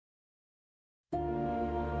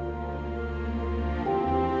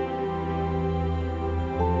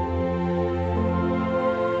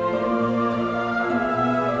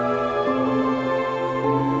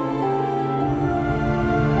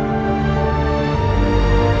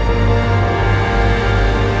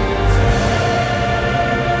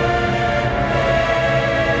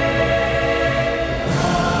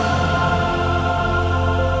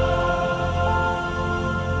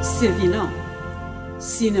سوینا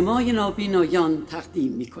سینمای نابینایان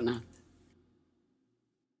تقدیم می کند.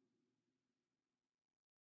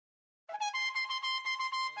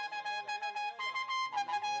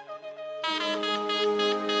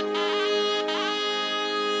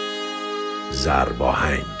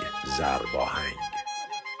 آهنگ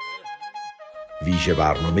ویژه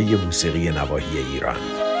برنامه موسیقی نواحی ایران.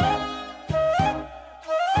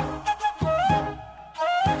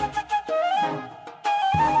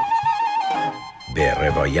 به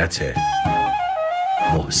روایت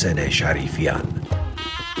محسن شریفیان.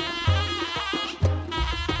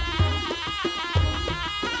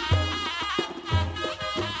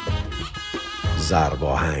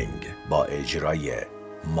 آهنگ با اجرای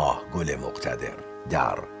ماهگل مقتدر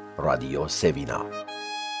در رادیو سوینا.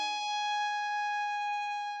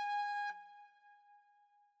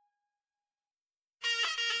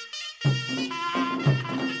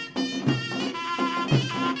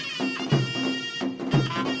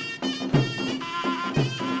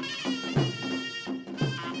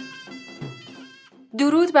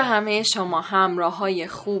 درود به همه شما همراهای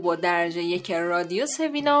خوب و درجه یک رادیو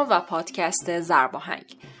سوینا و پادکست آهنگ.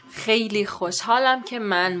 خیلی خوشحالم که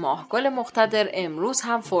من ماهگل مقتدر امروز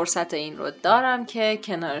هم فرصت این رو دارم که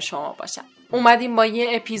کنار شما باشم. اومدیم با یه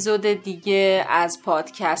اپیزود دیگه از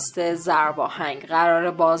پادکست آهنگ.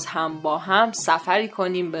 قراره باز هم با هم سفری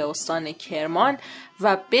کنیم به استان کرمان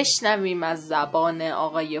و بشنویم از زبان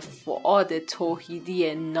آقای فواد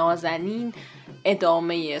توحیدی نازنین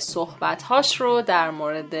ادامه صحبت‌هاش رو در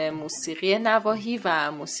مورد موسیقی نواحی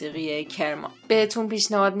و موسیقی کرمان. بهتون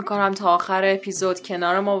پیشنهاد میکنم تا آخر اپیزود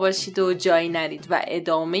کنار ما باشید و جایی نرید و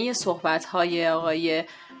ادامه صحبت‌های آقای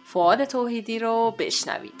فواد توحیدی رو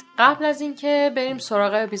بشنوید. قبل از اینکه بریم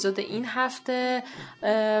سراغ اپیزود این هفته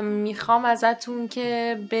میخوام ازتون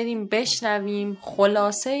که بریم بشنویم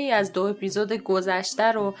خلاصه ای از 2 اپیزود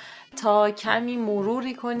گذشته رو تا کمی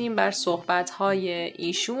مروری کنیم بر صحبت‌های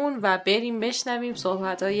ایشون و بریم بشنویم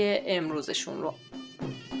صحبت‌های امروزشون رو.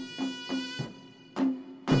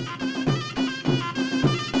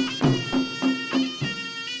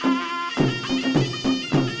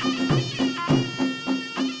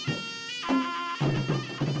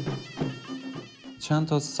 چند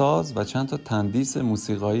تا ساز و چند تا تندیس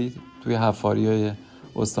موسیقایی توی حفاریای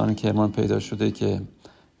استان کرمان پیدا شده که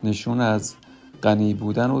نشون از غنی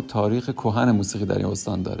بودن و تاریخ کهن موسیقی در این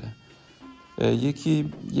استان داره.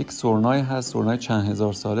 یک سرنای هست، سرنای چند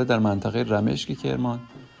هزار ساله در منطقه رمشک کرمان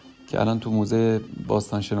که الان تو موزه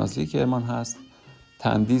باستانشناسی کرمان هست.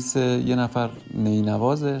 تندیس یه نفر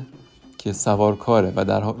نینوازه که سوارکاره و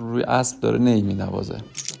در روی اسب داره نی مینوازه.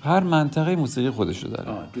 هر منطقه موسیقی خودشو داره.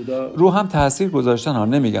 رو هم تاثیر گذاشتن، ها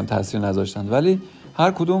نمیگم تاثیر نذاشتن، ولی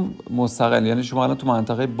هر کدوم مستقل. یعنی شما الان تو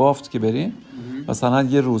منطقه بافت که برین مثلا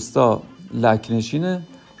یه روستا لکنشینه،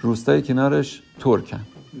 روستای کنارش ترکن.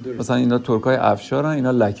 مثلا اینا ترکای افشارن،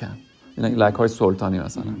 اینا لکن، اینا لک‌های سلطانی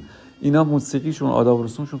مثلا. اینا موسیقیشون، آداب و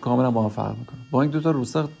رسومشون کاملا با هم فرق میکنه. با این دو تا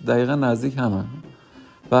روستا دقیقاً نزدیک همن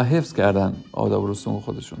و حفظ کردن آداب و رسوم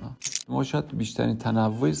خودشون. ما شاید بیشترین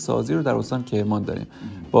تنوع سازی رو در استان کرمان داریم.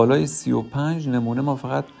 بالای 35 نمونه ما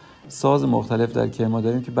فقط ساز مختلف در کرمان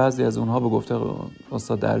داریم که بعضی از اونها به گفته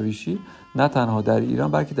استاد درویشی نه تنها در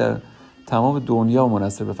ایران بلکه در تمام دنیا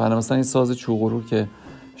منحصر به فرد. مثلا این ساز چوغورو که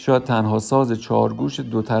شاید تنها ساز 4 گوش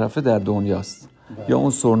 2 طرفه در دنیاست. یا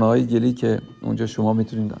اون سرنای گلی که اونجا شما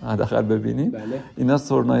میتونید حداقل ببینید. اینا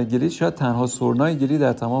سرنای گلی شاید تنها سرنای گلی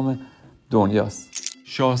در تمام دنیاست.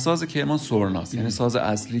 شاهساز کرمان سرناست، یعنی ساز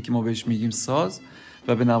اصلی که ما بهش میگیم ساز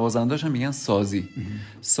و به نوازنده‌اش هم میگن سازی.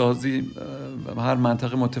 سازی هر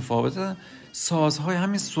منطقه متفاوته. سازهای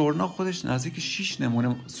همین سرنا خودش نزدیک 6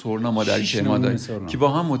 نمونه سرنا ما در کرمان داریم که با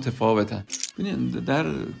هم متفاوتن. ببینید در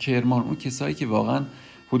کرمان اون کسایی که واقعا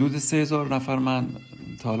حدود 3000 نفر من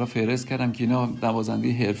تا حالا فهرست کردم که اینا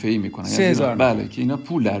نوازنده حرفه‌ای میکنن. 3000 بله، که اینا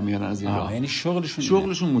پول در میارن از این راه. یعنی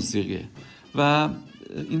شغلشون موسیقیه. و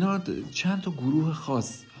اینا چند تا گروه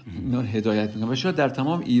خاص اینا رو هدایت میکنن و شاید در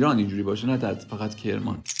تمام ایران اینجوری باشه، نه در فقط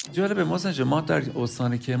کرمان. جالبه مثلا ما در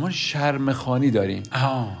استان کرمان شرمخانی داریم.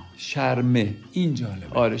 شرمه، این جالبه.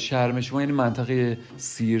 آره، شرمه شما یعنی منطقه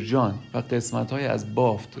سیرجان و قسمت‌های از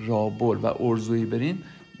بافت، رابل و ارزویی برین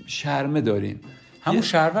شرمه داریم. همون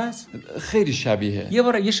شربه است؟ خیلی شبیه.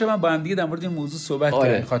 یه شب با هم دیگه در مورد این موضوع صحبت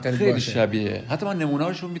کردیم، خاطر خیلی باشه. شبیه. حتی من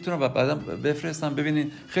نمونه‌هاشو میتونم و بعدم بفرستم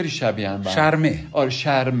ببینین، خیلی شبیه هم. شرمه. آره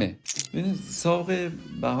شرمه. ببینید سابقه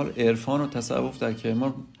به حال عرفان و تصوف در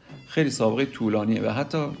کرمان خیلی سابقه طولانیه و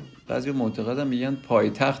حتی بعضی معتقدن میگن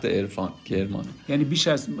پایتخت عرفان کرمان. یعنی بیش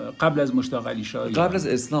از قبل از مشتاق علی شاه، قبل از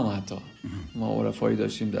اسلام. حتی ما عرفایی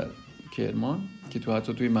داشتیم در کرمان که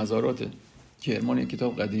حتی توی مزارات کرمان یک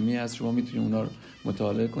کتاب قدیمی هست، شما میتونید اونا رو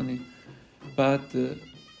مطالعه کنید. بعد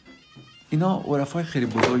اینا عرفای خیلی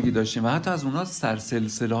بزرگی داشتیم و حتی از اونا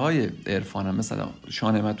سرسلسله های عرفان هم، مثلا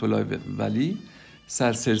شاه نعمت الله ولی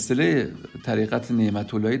سرسلسله طریقت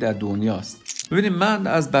نعمت اللهی در دنیاست. ببینید من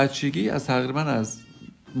از بچگی، از تقریبا از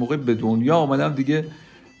موقع به دنیا آمدم دیگه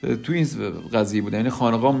تو این قضیه بودم، یعنی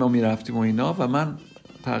خانقاه ما میرفتیم و اینا، و من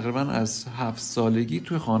تقریبا از 7 سالگی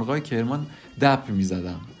توی خانقاه کرمان دپ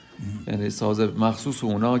میزدم، یعنی ساز مخصوص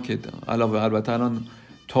اونا که علاوه البته الان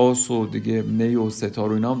تاس و دیگه نی و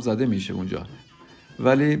ستار و اینا هم زده میشه اونجا،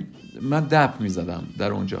 ولی من دپ میزدم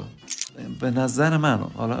در اونجا. به نظر من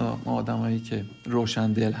حالا ما آدمایی که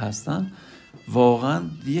روشندل هستن واقعا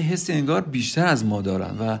یه حسی انگار بیشتر از ما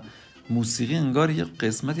دارن و موسیقی انگار یه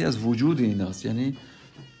قسمتی از وجود ایناست. یعنی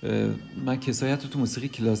من کسایی حتی تو موسیقی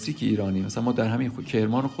کلاسیک ایرانی، مثلا ما در همین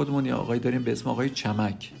کرمان خودمون یه آقایی داریم به اسم آقای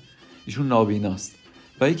چمک، ایشون نابیناست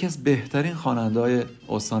و یکی از بهترین خواننده‌های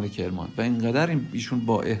استان کرمان و اینقدر ایشون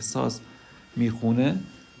با احساس میخونه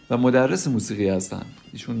و مدرس موسیقی هستن.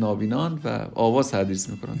 ایشون نابینان و آواز تدریس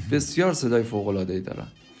میکنن، بسیار صدای فوق‌العاده‌ای دارن.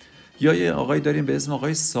 یا یه آقایی داریم به اسم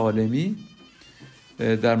آقای سالمی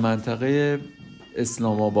در منطقه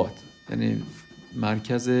اسلام آباد، یعنی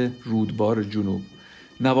مرکز رودبار جنوب،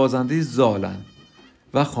 نوازنده زالن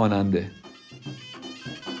و خواننده.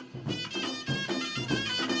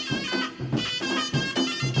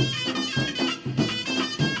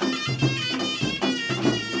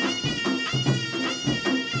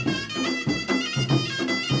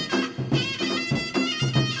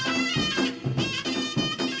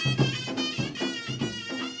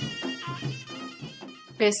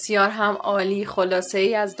 بسیار هم عالی. خلاصه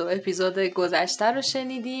ای از 2 اپیزود گذشته رو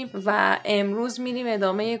شنیدیم و امروز میریم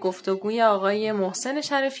ادامه گفتگوی آقای محسن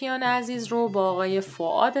شرفیان عزیز رو با آقای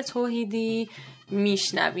فواد توحیدی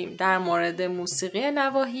میشنویم در مورد موسیقی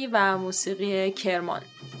نواحی و موسیقی کرمان.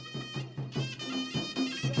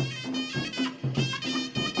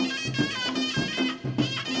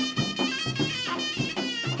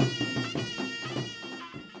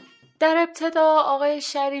 در ابتدا آقای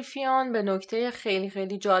شریفیان به نکته خیلی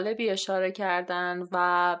خیلی جالبی اشاره کردن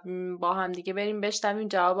و با هم دیگه بریم بشنویم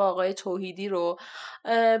جواب آقای توحیدی رو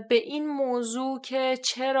به این موضوع که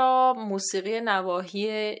چرا موسیقی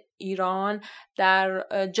نواحی ایران در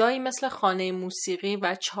جایی مثل خانه موسیقی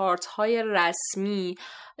و چارت‌های رسمی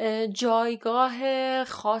جایگاه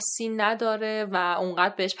خاصی نداره و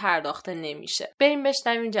اونقدر بهش پرداخته نمیشه. بریم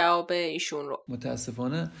بشنویم جواب ایشون رو.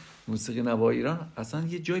 متاسفانه موسیقی نواحی ایران اصلا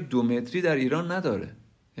یه جای 2 متری در ایران نداره.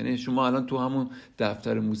 یعنی شما الان تو همون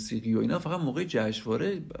دفتر موسیقی و اینا فقط موقع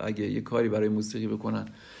جشنواره اگه یه کاری برای موسیقی بکنن،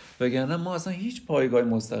 وگرنه ما اصلا هیچ پایگاه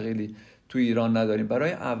مستقلی تو ایران نداریم.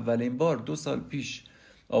 برای اولین بار 2 سال پیش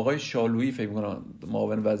آقای شالویی فکر می‌کنم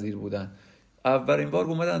معاون وزیر بودن، اولین بار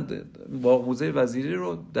اومدن باغ موزه وزیری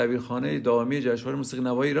رو دبیرخانه دائمی جشنواره موسیقی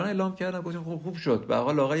نواحی ایران اعلام کردن. گفتیم خوب شد، به هر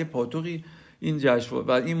حال آقای پاتوقی این جشنواره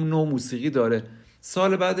و این نوع موسیقی داره.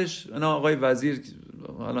 سال بعدش انا آقای وزیر،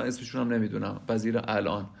 حالا اسمشون هم نمیدونم، وزیر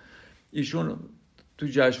الان، ایشون تو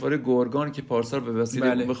جشنواره گرگان که پارسال به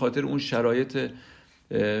وسیله به خاطر اون شرایط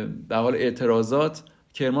به حال اعتراضات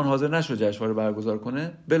کرمان حاضر نشد جشنواره برگزار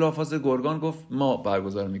کنه، بلافاصله گرگان گفت ما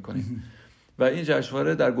برگزار میکنیم و این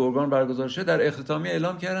جشنواره در گرگان برگزار شد. در اختتامیه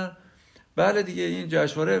اعلام کردن بله دیگه این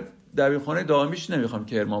جشنواره دبیرخانه دائمیش نمیخوام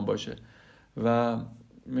کرمان باشه و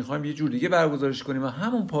میخوایم یه جور دیگه برگزارش کنیم و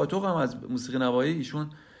همون پاتوق هم از موسیقی نواحی ایشون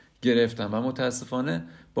گرفتن و متاسفانه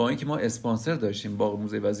با اینکه ما اسپانسر داشتیم باغ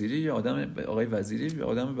موزه وزیری، یا آدم آقای وزیری یا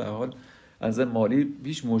آدم به حال از مالی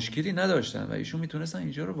هیچ مشکلی نداشتن و ایشون میتونستن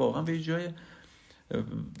اینجا رو واقعا به جای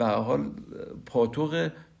به حال پاتوق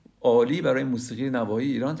عالی برای موسیقی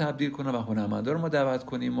نواحی ایران تبدیل کنن و هنرمندا رو ما دعوت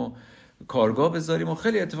کنیم و کارگاه بذاریم و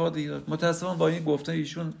خیلی اتفاق دیگه. متاسفانه با این گفته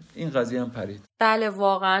ایشون این قضیه هم پرید. بله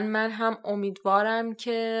واقعا من هم امیدوارم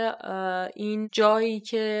که این جایی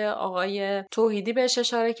که آقای توحیدی بهش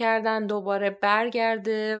اشاره کردن دوباره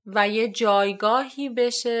برگرده و یه جایگاهی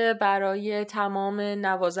بشه برای تمام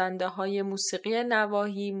نوازنده های موسیقی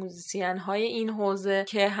نواحی، موزیسین های این حوزه،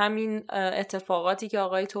 که همین اتفاقاتی که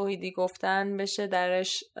آقای توحیدی گفتن بشه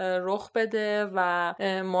درش رخ بده و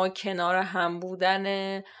ما کنار هم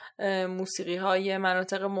بودن موسیقی های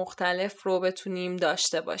مناطق مختلف رو بتونیم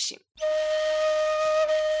داشته باشیم.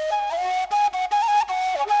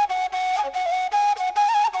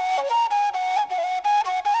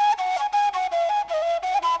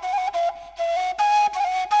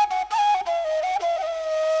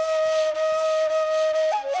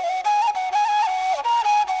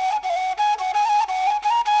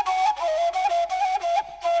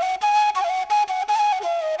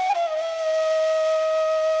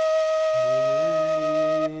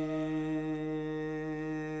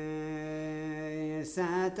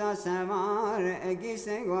 سوار اگیس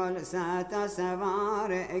گل ستا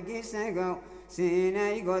سوار اگیس گو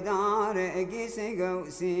سینه گدار اگیس گو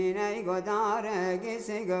سینه گدار اگیس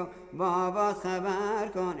گو بابات خبر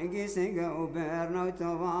کن اگیس گو برنو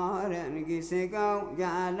توار اگیس گو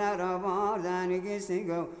گل را باردن اگیس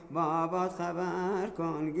گو بابات خبر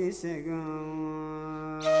کن اگیس گو.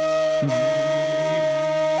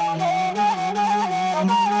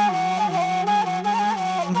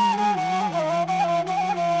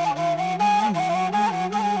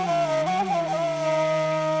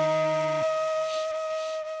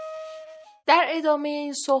 در ادامه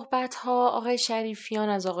این صحبت‌ها آقای شریفیان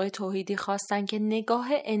از آقای توحیدی خواستن که نگاه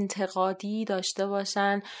انتقادی داشته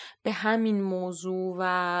باشن به همین موضوع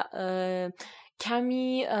و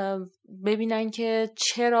کمی ببینن که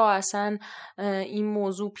چرا اصلا این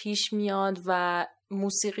موضوع پیش میاد و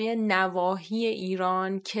موسیقی نواحی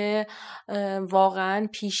ایران که واقعا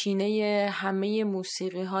پیشینه همه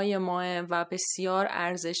موسیقی های ماه و بسیار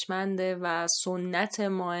ارزشمنده و سنت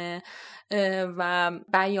ماه و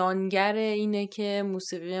بیانگر اینه که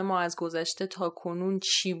موسیقی ما از گذشته تا کنون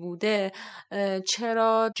چی بوده،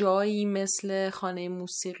 چرا جایی مثل خانه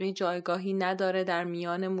موسیقی جایگاهی نداره در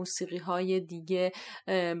میان موسیقی های دیگه،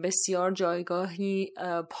 بسیار جایگاهی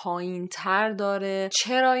پایین تر داره،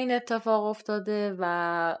 چرا این اتفاق افتاده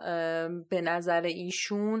و به نظر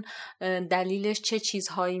ایشون دلیلش چه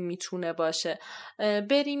چیزهایی میتونه باشه.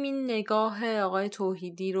 بریم این نگاه آقای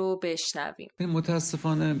توحیدی رو بشنویم.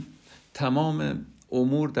 متاسفانه تمام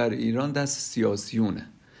امور در ایران دست سیاسیونه.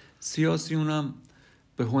 سیاسیونم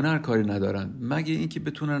به هنر کاری ندارن مگه اینکه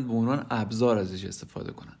بتونن به عنوان ابزار ازش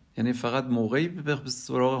استفاده کنن. یعنی فقط موقعی به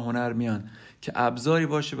سراغ هنر میان که ابزاری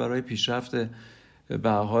باشه برای پیشرفت به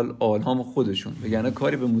حال آلهام خودشون، وگرنه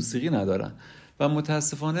کاری به موسیقی ندارن. و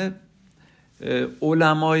متاسفانه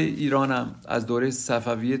علمای ایرانم از دوره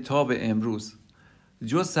صفویه تا به امروز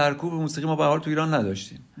جز سرکوب موسیقی ما به حال تو ایران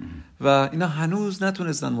نداشتیم و اینا هنوز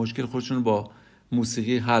نتونستن مشکل خودشون با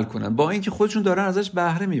موسیقی حل کنن، با اینکه خودشون دارن ازش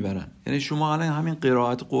بهره میبرن. یعنی شما الان همین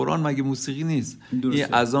قرائت قرآن مگه موسیقی نیست؟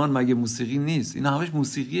 این اذان مگه موسیقی نیست؟ اینا همش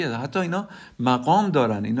موسیقیه، حتی اینا مقام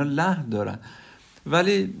دارن، اینا لحن دارن.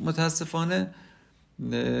 ولی متاسفانه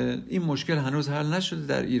این مشکل هنوز حل نشده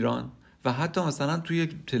در ایران و حتی مثلا توی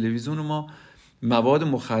تلویزیون ما مواد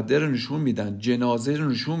مخدر رو نشون میدن، جنازه رو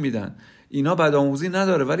نشون میدن. اینا بدآموزی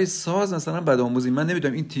نداره ولی ساز مثلا بدآموزی. من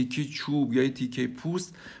نمیدونم این تیکه چوب یا این تیکه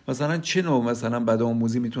پوست مثلا چه نوع مثلا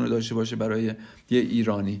بدآموزی میتونه داشته باشه برای یه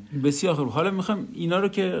ایرانی. بسیار خوب. حالا میخوام اینا رو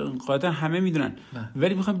که قاطعا همه میدونن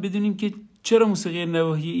ولی میخوام بدونیم که چرا موسیقی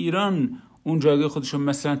نواحی ایران اون جایگاه خودشو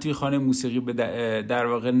مثلا توی خانه موسیقی در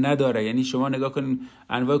واقع نداره. یعنی شما نگاه کنید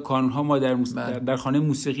انواع کانون‌ها ما در خانه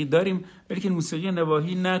موسیقی داریم ولی که موسیقی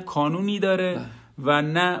نواحی نه قانونی داره و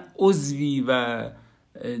نه عضوی و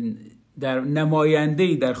در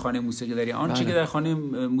نماینده‌ای در خانه موسیقی داری. آنچه که در خانه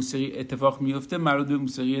موسیقی اتفاق میفته مربوط به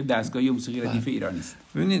موسیقی دستگاهی و موسیقی ردیف ایرانی است.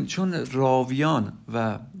 ببینید چون راویان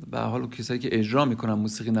و به حال کسایی که اجرا میکنن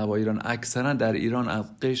موسیقی نواحی ایران اکثرا در ایران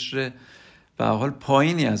از قشر به حال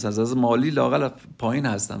پایینی هستن، از مالی لااقل پایین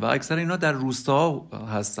هستن و اکثر اینا در روستاها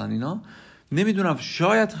هستن. اینا نمیدونم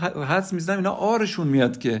شاید حدس میزنم اینا آرشون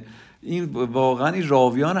میاد که این واقعا این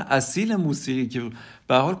راویان اصیل موسیقی که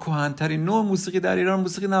به حال کهن‌ترین نوع موسیقی در ایران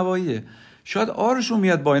موسیقی نواحیه، شاید آرشون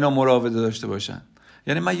میاد با اینا مراوده داشته باشن.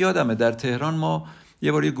 یعنی من یادمه در تهران ما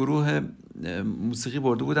یه بار یه گروه موسیقی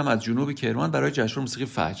برده بودم از جنوب کرمان برای جشن موسیقی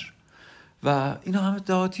فجر و اینا همه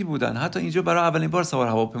دهاتی بودن. حتی اینجا برای اولین بار سوار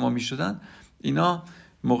هواپیما میشدن. اینا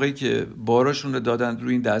موقعی که باراشون رو دادن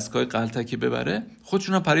روی این دستگاه قلتکی ببره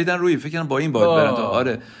خودشون هم پریدن روی، فکر کنم با این باید برن.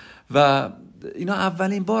 آره و اینا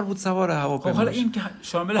اولین بار بود سوار هواپیما. حالا این که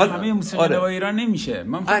شامل همه موسیقی نواحی ایران نمیشه.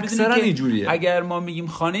 ما اکثرا اینجوریه. اگر ما میگیم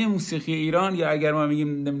خانه موسیقی ایران یا اگر ما میگیم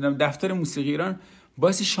نمیدونم دفتر موسیقی ایران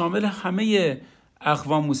باعث شامل همه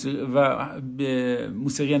اقوام موسیقی و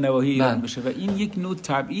موسیقی نواحی ایران بشه و این یک نوع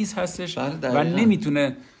تبعیض هستش و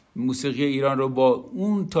نمیتونه موسیقی ایران رو با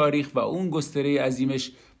اون تاریخ و اون گستره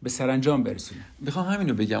عظیمش به سرانجام برسونه. میخوام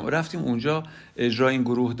همینو بگم. رفتیم اونجا اجرا این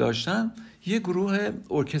گروه داشتن، یه گروه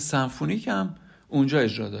ارکستر سمفونیک هم اونجا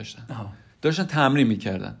اجرا داشتن تمرین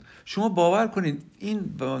میکردن. شما باور کنید این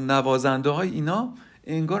نوازنده های اینا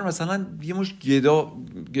انگار مثلا یه مش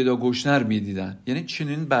گدا گشنر میدیدن. یعنی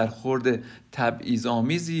چنین برخورد تبعیض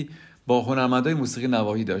آمیزی با هنرمندای موسیقی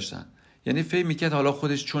نواحی داشتن. یعنی فکر میکرد حالا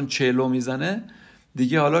خودش چون چلو میزنه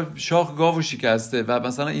دیگه حالا شاخ گاوو شکسته و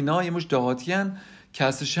مثلا اینا یه مش دهاتیان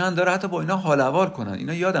کسشن داره حتی با اینا حالوار کنن.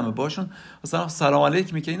 اینا یادمه باشون مثلا سلام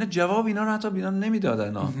علیک میکنه، اینا جواب اینا رو حتی بیان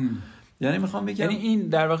نمیدادن. یعنی میخوام بگم یعنی این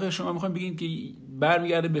در واقع شما میخوام بگین که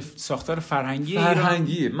برمیگرده به ساختار فرهنگی ایران.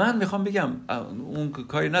 من میخوام بگم اون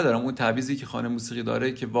کاری ندارم، اون تعویضی که خانه موسیقی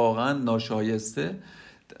داره که واقعا ناشایسته،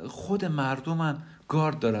 خود مردمم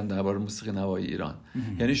گارد دارن درباره موسیقی نوایی ایران.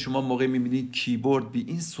 یعنی شما موقعی میبینید کیبورد بی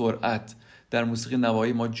این سرعت در موسیقی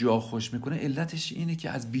نوایی ما جا خوش میکنه، علتش اینه که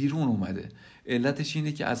از بیرون اومده، علتش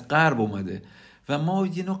اینه که از غرب اومده و ما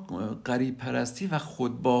یه نوع غریب پرستی و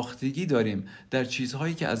خودباختگی داریم در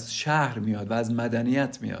چیزهایی که از شهر میاد و از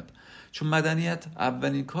مدنیت میاد. چون مدنیت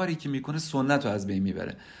اولین کاری که میکنه سنت رو از بین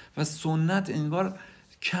میبره و سنت انگار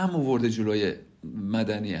کم آورده جلوی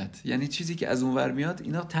مدنیت. یعنی چیزی که از اونور میاد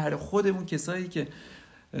اینا خودمون کسایی که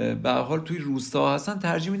به هر حال توی روستا هستن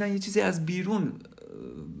ترجیح میدن یه چیزی از بیرون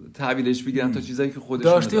تحویلش بگیرن تا چیزایی که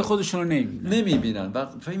خودشون رو نمیبینن و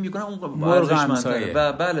فکر میکنن اون ارزشمنده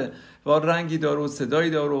و بله و رنگی داره و صدایی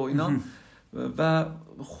داره و اینا. و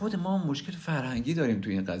خود ما مشکل فرهنگی داریم تو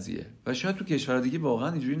این قضیه و شاید تو کشورهای دیگه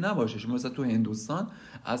واقعا اینجوری نباشه. شما مثلا تو هندوستان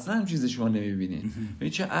اصلا هم چیزی شما نمیبینین. یعنی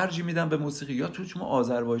چه ارجی میدن به موسیقی. یا تو شما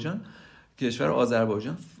آذربایجان، کشور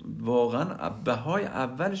آذربایجان واقعا بهای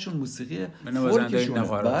اولشون موسیقی فولکشونه.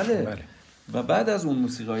 بله. و بعد از اون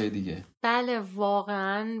موسیقای دیگه. بله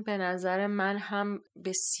واقعا به نظر من هم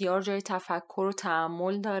بسیار جای تفکر و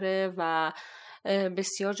تأمل داره و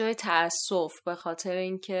بسیار جای تأسف، به خاطر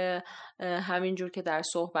اینکه همینجور که در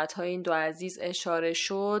صحبت‌های این دو عزیز اشاره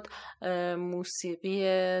شد، موسیقی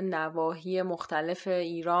نواحی مختلف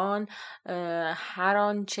ایران هر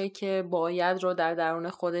آنچه که باید رو در درون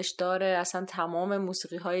خودش داره. اصلا تمام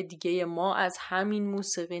موسیقی‌های دیگه ما از همین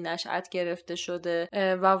موسیقی نشأت گرفته شده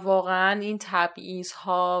و واقعا این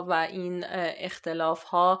تبعیض‌ها و این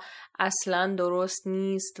اختلاف‌ها اصلا درست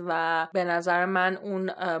نیست و به نظر من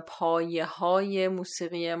اون پایه‌های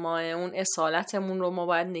موسیقی ما، اون اصالتمون رو ما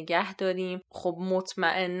باید نگه داریم. خب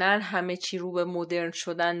مطمئناً همه چی رو به مدرن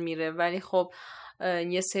شدن میره، ولی خب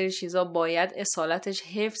یه سری چیزا باید اصالتش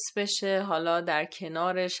حفظ بشه. حالا در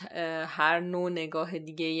کنارش هر نوع نگاه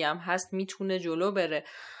دیگه‌ای هم هست میتونه جلو بره،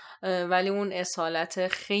 ولی اون اصالت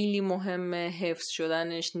خیلی مهمه، حفظ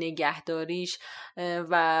شدنش، نگهداریش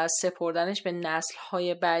و سپردنش به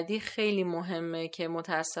نسل‌های بعدی خیلی مهمه که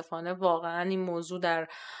متاسفانه واقعا این موضوع در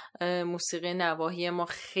موسیقی نواحی ما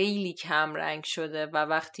خیلی کم رنگ شده و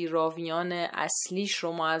وقتی راویان اصلیش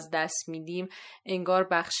رو ما از دست میدیم انگار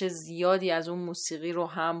بخش زیادی از اون موسیقی رو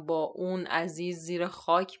هم با اون عزیز زیر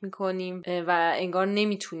خاک میکنیم و انگار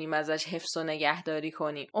نمیتونیم ازش حفظ و نگهداری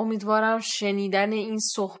کنیم. امیدوارم شنیدن این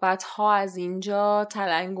صحبت ها از اینجا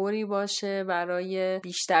تلنگری باشه برای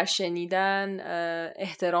بیشتر شنیدن،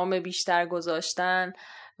 احترام بیشتر گذاشتن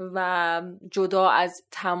و جدا از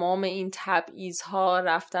تمام این تبعیض‌ها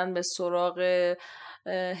رفتن به سراغ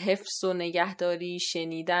حفظ و نگهداری،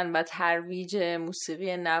 شنیدن و ترویج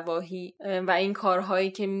موسیقی نواحی و این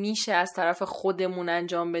کارهایی که میشه از طرف خودمون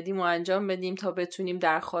انجام بدیم و انجام بدیم تا بتونیم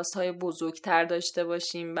درخواست‌های بزرگتر داشته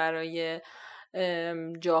باشیم برای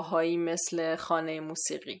جاهایی مثل خانه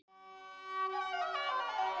موسیقی.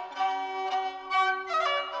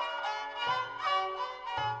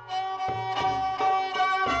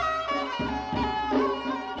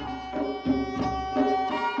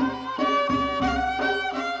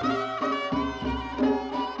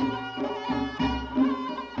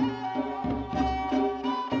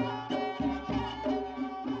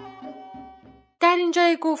 در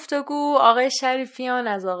اینجای گفتگو آقای شریفیان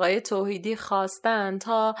از آقای توحیدی خواستن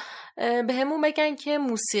تا به همون بگن که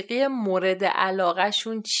موسیقی مورد علاقه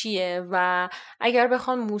شون چیه و اگر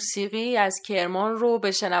بخوان موسیقی از کرمان رو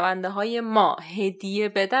به شنونده های ما هدیه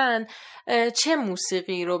بدن چه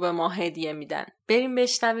موسیقی رو به ما هدیه میدن؟ بریم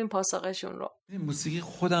بشنویم پاسخشون رو. موسیقی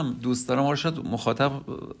خودم دوست دارم، شاید مخاطب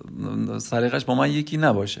سلیقش با من یکی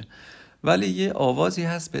نباشه، ولی یه آوازی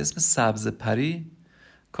هست به اسم سبز پری،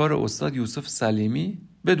 کار استاد یوسف سلیمی،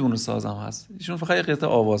 بدون سازم هست، ایشون فقط یه قطعه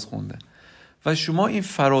آواز خونده و شما این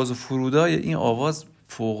فراز و فرودای این آواز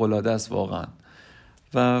فوق‌العاده است واقعا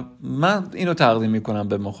و من اینو تقدیم میکنم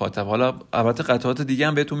به مخاطب. حالا البته قطعات دیگه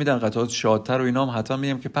هم بهتون میدن، قطعات شادتر و اینا هم حتما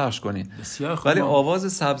میگم که پخش کنین، ولی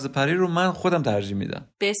آواز سبز پری رو من خودم ترجیح میدم.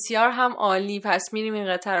 بسیار هم عالی. پس میریم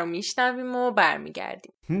این قطعه رو میشنویم و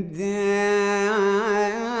برمیگردیم. دل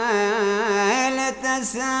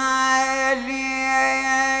تسالی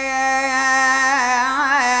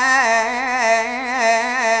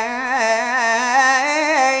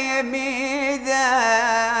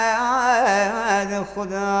میداد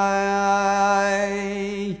خدای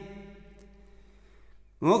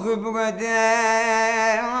مخبوق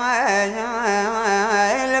دل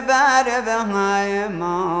بر بهای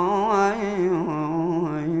ما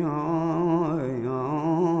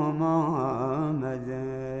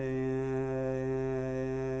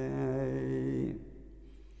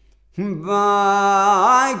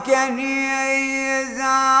با کنیزم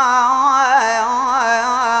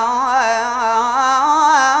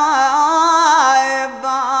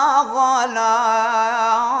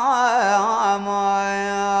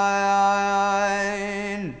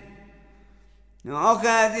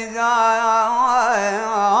عزیزم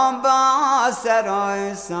با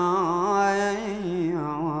سرای سای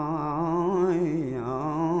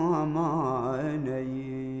امانهی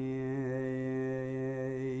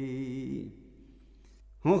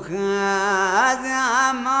و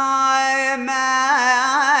خزم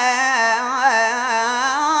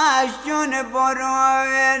مشون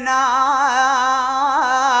بروی نارنگاره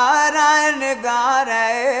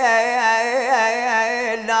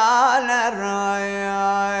لال رای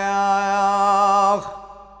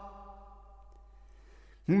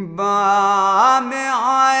با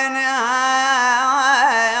میان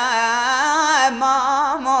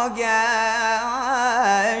ما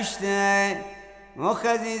گشته و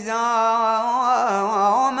خزیزم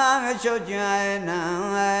چو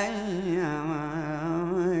جنایت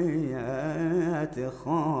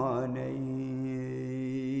خانه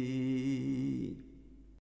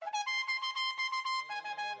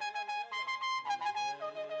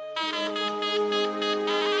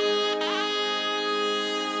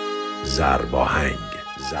زرباهنگ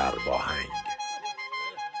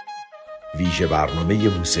ویژه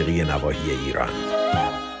برنامه موسیقی نواحی ایران.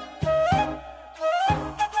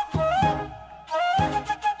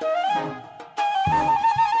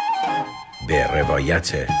 به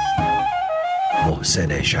روایت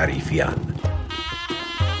محسن شریفیان.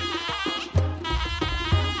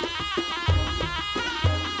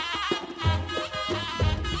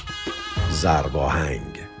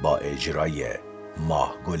 زرباهنگ با اجرای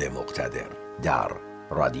ماهگل مقتدر در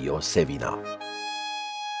رادیو سوینا.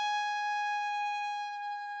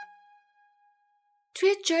 توی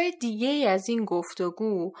جای دیگه از این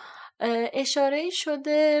گفتگو اشاره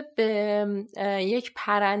شده به یک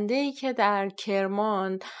پرنده‌ای که در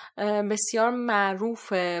کرمان بسیار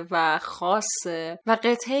معروفه و خاصه و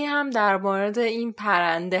قطعه هم در مورد این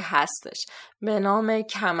پرنده هستش به نام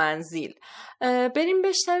کمنزیل. بریم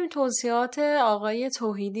بشنویم توضیحات آقای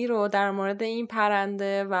توحیدی رو در مورد این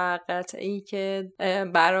پرنده و قطعه‌ای که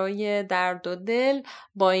برای درد و دل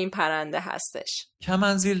با این پرنده هستش.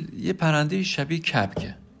 کمنزیل یه پرنده شبیه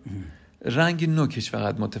کبکه، رنگ نوکش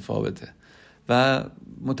فقط متفاوته و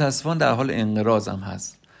متاسفانه در حال انقراض هم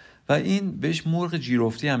هست و این بهش مرغ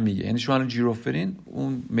جیرفتی هم میگه. یعنی شما الان جیرفت برین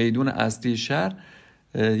اون میدون اصلی شهر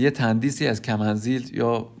یه تندیسی از کمنزیل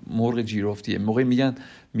یا مرغ جیرفتیه. موقعی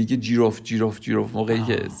میگه جیرفت موقعی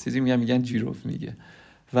که چیزی میگن جیرفت میگه.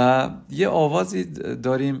 و یه آوازی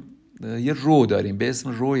داریم، یه رو داریم به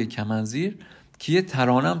اسم روی کمنزیل که یه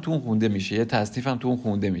ترانه هم تو اون خونده میشه، یه تصنیف هم تو اون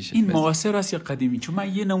خونده میشه. این معاصر است یا قدیمی؟ چون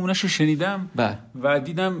من یه نمونهشو شنیدم و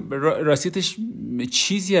دیدم راستیتش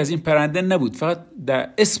چیزی از این پرنده نبود، فقط در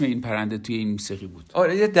اسم این پرنده توی این موسیقی بود.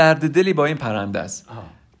 آره یه درد دلی با این پرنده است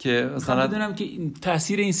که مثلا بدونم که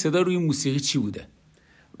تاثیر این صدا روی موسیقی چی بوده.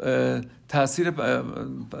 تاثیر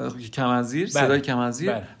کمنزیر، صدای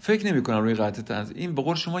کمنزیر فکر نمی کنم روی قطعه تنظیم. این به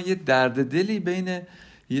قول شما یه درد دلی بین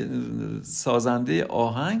سازنده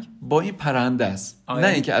آهنگ با این پرنده است، نه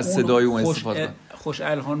اینکه از صدای اون استفاده کنه. خوش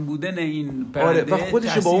الهان بودن این پرنده و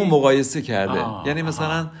خودش با اون مقایسه کرده. یعنی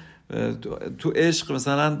مثلا تو عشق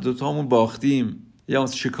مثلا دوتامون باختیم یا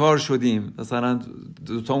شکار شدیم، مثلا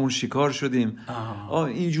دوتامون شکار شدیم،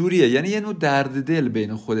 اینجوریه. یعنی یه نوع درد دل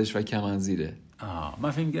بین خودش و کمنزیره.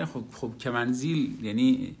 من فکر می‌کردم خب کمنزیل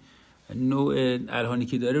یعنی نوع الهانی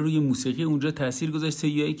که داره روی موسیقی اونجا تاثیر گذاشته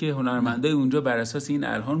یا ای که هنرمندای اونجا بر اساس این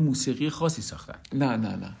الهان موسیقی خاصی ساختن.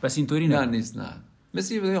 نه بس اینطوری نه نیست. نه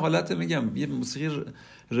مثل یه حالت میگم یه موسیقی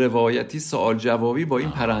روایتی سوال جوابی با این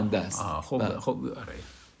پرنده است. خب آره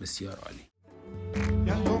بسیار عالی.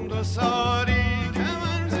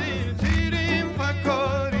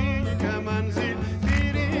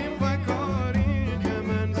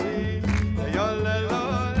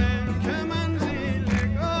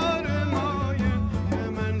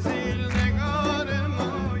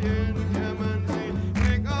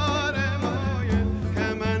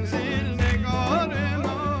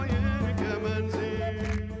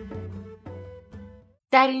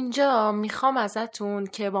 در اینجا میخوام ازتون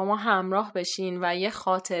که با ما همراه بشین و یه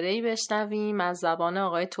خاطره‌ای بشنویم از زبان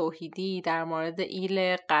آقای توحیدی در مورد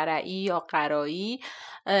ایل قرعی یا قرایی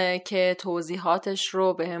که توضیحاتش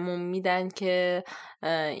رو به همون میدن که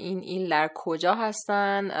این ایل در کجا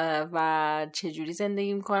هستن و چجوری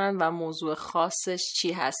زندگی میکنن و موضوع خاصش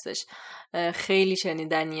چی هستش. خیلی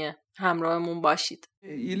شنیدنیه، همراهمون باشید.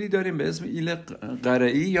 ایلی داریم به اسم ایل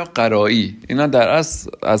قرعی یا قرایی. اینا در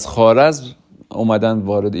اصل از خوارزم اومدن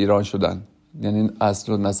وارد ایران شدن، یعنی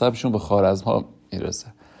اصل و نسبشون به خوارزم‌ها میرسه.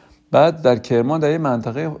 بعد در کرمان در یه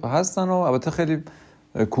منطقه هستن و البته خیلی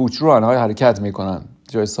کوچرو های حرکت میکنن،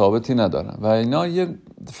 جای ثابتی ندارن و اینا یه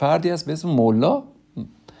فردی هست به اسم مولا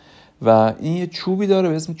و این یه چوبی داره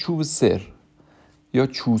به اسم چوب سر یا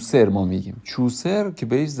چوسر، ما میگیم چوسر، که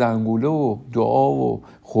بهش زنگوله و دعا و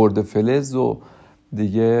خرده فلز و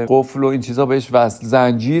دیگه قفل و این چیزا بهش وصل،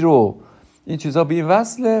 زنجیر و این چیزا به این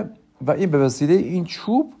وصله و این به وسیله این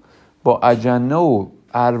چوب با اجنه و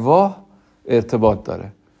ارواح ارتباط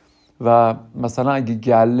داره و مثلا اگه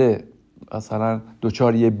گله مثلا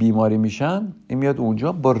دوچار یه بیماری میشن، این میاد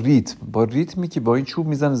اونجا با ریتمی که با این چوب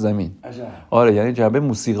میزنه زمین. آره یعنی جنبه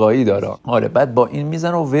موسیقایی داره. آره بعد با این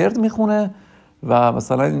میزنه و ورد میخونه و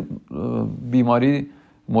مثلا بیماری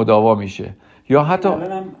مداوا میشه. یا حتی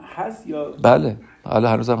الان هم هست یا بله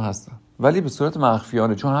هنوز هم هستن ولی به صورت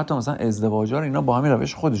مخفیانه، چون حتی مثلا ازدواجا رو اینا با همین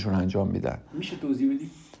روش خودشون انجام میدن. میشه توضیح بدی؟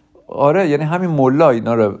 آره یعنی همین ملا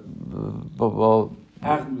اینا رو با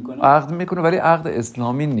عقد میکنه ولی عقد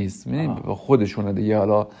اسلامی نیست، یعنی با خودشونه دیگه.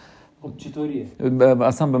 حالا خب چطوریه؟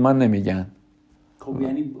 اصلا به من نمیگن. خب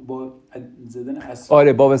یعنی با زدن اسم؟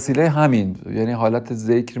 آره با وسیله همین، یعنی حالت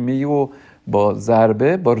ذکر میگی و با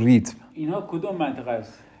ضربه با ریتم. اینا کدوم منطقه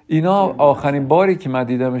است؟ اینا آخرین باری که من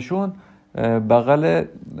دیدمشون بغل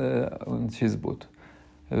چیز بود،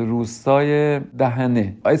 روستای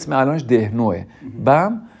دهنه، اسم الانش دهنوه،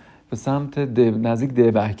 بم به سمت نزدیک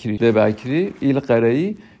دهبکری ایل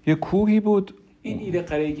قره‌ای یه کوهی بود. این ایل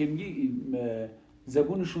قره‌ای که میگی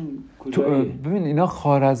زبونشون کجایه؟ ببین اینا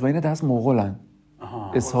خوارزمی دست مغولن،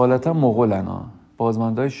 اصالتا مغولن ها،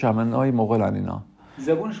 بازماندهای شمنای مغولن اینا.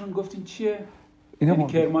 زبونشون گفتین چیه؟ اینا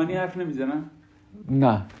کرمانی حرف نمیزنن؟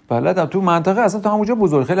 نه بلدم، تو منطقه اصلا تو همونجا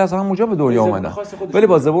بزرگ، خیلی از همونجا به دنیا اومدن ولی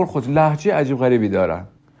با زبان خود لهجه عجیب غریبی دارن.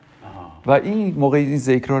 و این موقع این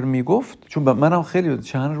ذکرها رو میگفت، چون منم خیلی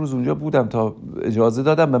چند روز اونجا بودم تا اجازه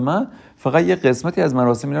دادم به من فقط یه قسمتی از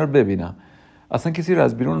مراسم اینا رو ببینم، اصلا کسی رو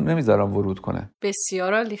از بیرون نمیذارم ورود کنه.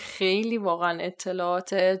 بسیار عالی، خیلی واقعا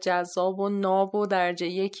اطلاعات جذاب و ناب و درجه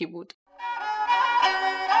یکی بود.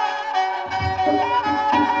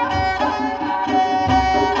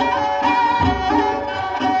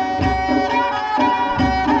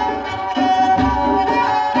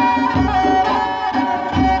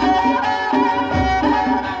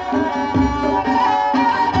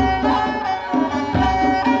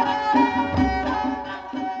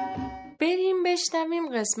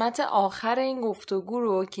 بشنویم قسمت آخر این گفتگو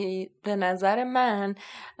رو که به نظر من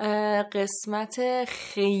قسمت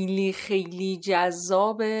خیلی خیلی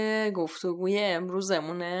جذاب گفتگوی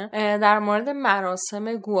امروزمونه، در مورد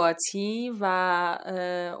مراسم گواتی و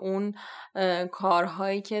اون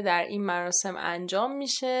کارهایی که در این مراسم انجام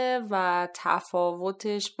میشه و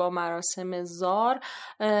تفاوتش با مراسم زار،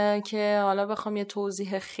 که حالا بخوام یه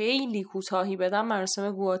توضیح خیلی کوتاهی بدم،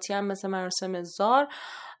 مراسم گواتی هم مثل مراسم زار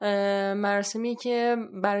مراسمی که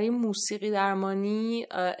برای موسیقی درمانی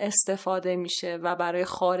استفاده میشه و برای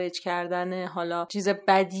خارج کردن حالا چیز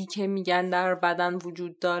بدی که میگن در بدن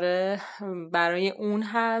وجود داره برای اون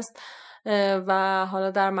هست و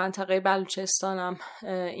حالا در منطقه بلوچستان هم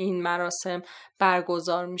این مراسم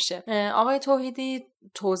برگزار میشه. آقای توحیدی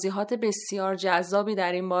توضیحات بسیار جذابی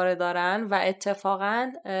در این باره دارن و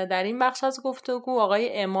اتفاقا در این بخش از گفتگو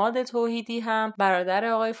آقای عماد توحیدی هم برادر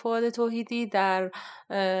آقای فواد توحیدی در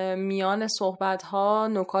میان صحبت‌ها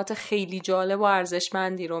نکات خیلی جالب و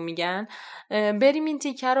ارزشمندی رو میگن. بریم این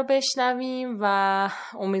تیکه رو بشنویم و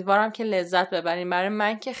امیدوارم که لذت ببریم. برای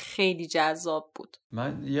من که خیلی جذاب بود.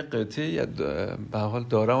 من یه قطعه به حال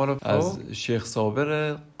دارم از شیخ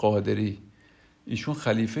صابر قادری، ایشون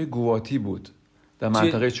خلیفه گواتی بود در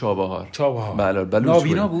منطقه چابهار. بله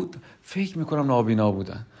نابینا بود؟ فکر میکنم نابینا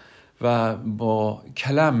بودن و با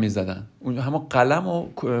کلم میزدن، همه قلم و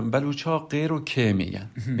بلوچا غیر و که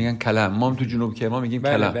میگن کلم. ما هم تو جنوب که ما میگیم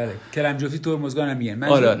کلم. بله کلم جفتی تو هرمزگان هم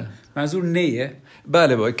میگن. منظور نیه؟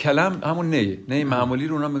 بله با کلم همون نی معمولی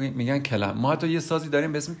رو اونا میگن کلم. ما حتی یه سازی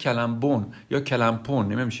داریم به اسم کلمبون یا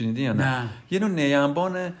کلمپون، نمی‌شنیدی یا نه؟ یه نوع نی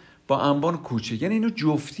انبانه با انبان کوچیک، یعنی اینو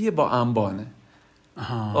جفتی با انبانه.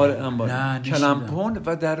 آره انبان کلمپون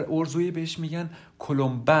و در ارزویی بهش میگن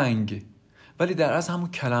کلمبنگ، ولی در اصل همون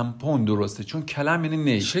کلمپون درسته، چون کلم یعنی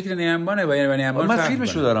نی. شکل نی انبانه با یعنی انبان. من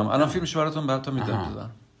فیلمشو دارم الان، فیلمشو براتون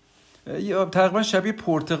میذارم. تقریبا شبیه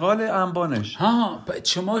پرتغال انبانش. ها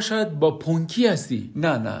شما شاید با پونکی هستی.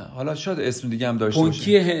 نه حالا شاید اسم دیگه هم داشته باشه.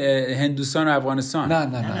 پونکی هندوستان و افغانستان.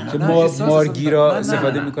 نه که مارگیرا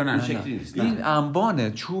استفاده میکنن. این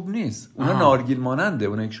انبانه، چوب نیست. اونا نارگیل ماننده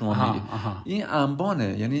اونایی که شما میگی. این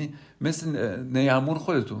انبانه، یعنی مثل نیامون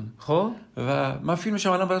خودتون. خب و من فیلمش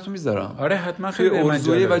الان براتون میذارم. آره حتما. خیلی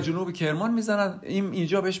ارزویه و جنوب کرمان میزنن.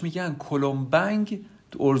 اینجا بهش میگن کلمبنگ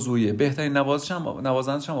ارزویه. بهترین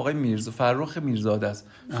نوازندش هم آقای میرزا فرخ میرزاده است.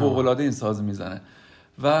 فوق العاده این ساز میزنه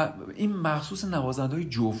و این مخصوص نوازندهای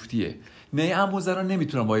جفتیه. نه اموزرا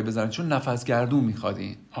نمیتونن وای بزنن چون نفس گردون میخواد.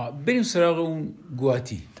 این بریم سراغ اون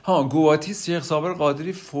گواتی. گواتی شیخ صابر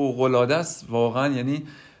قادری فوق العاده است واقعا. یعنی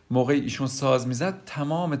موقع ایشون ساز میزد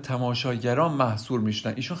تمام تماشاگران محصور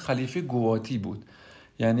میشدن. ایشون خلیفه گواتی بود.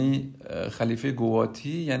 یعنی خلیفه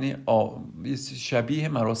گواتی یعنی شبیه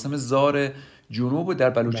مراسم زار جنوب و در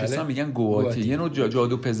بلوچستان میگن گواتی. یه نوع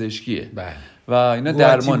جادو پزشکیه. و اینا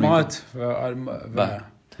درمان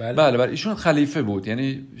بله ایشون خلیفه بود.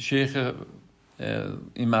 یعنی شیخ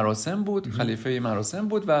این مراسم بود، خلیفه این مراسم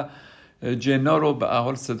بود و جنا رو به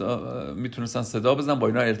حال میتونستن صدا بزنن، با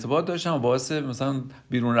اینا ارتباط داشتن و باعث مثلا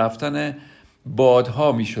بیرون رفتن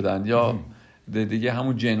بادها میشدن یا دیگه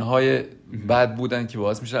همون جنهای بد بودن که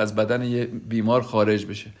باعث میشه از بدن یه بیمار خارج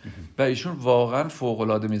بشه و ایشون واقعا فوق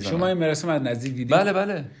العاده میزنن. شما این مراسم از نزدیک دیدید؟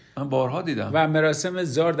 بله من بارها دیدم. و مراسم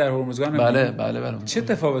زار در هرمزگان بله. چه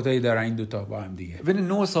تفاوتایی دارن این دوتا با هم دیگه؟ ببین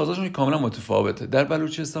نوع سازاشون کاملا متفاوته. در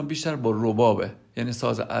بلوچستان بیشتر با ربابه، یعنی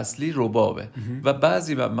ساز اصلی ربابه و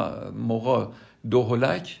بعضی موقع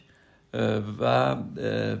دهلک و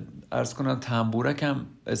عرض کنن تنبورک هم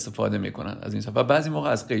استفاده میکنن از این و بعضی موقع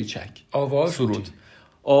از قیچک سرود.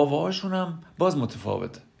 آواشون هم باز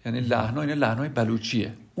متفاوته، یعنی لحنای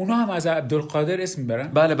بلوچیه. اونا هم از عبدالقادر اسم میبرن؟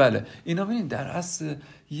 بله اینا ببین در اصل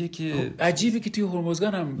یکی عجیبه که توی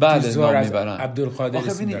هرمزگان هم زار از عبدالقادر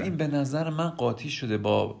اسم میبرن. این به نظر من قاطی شده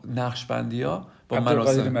با نقشبندی‌ها، با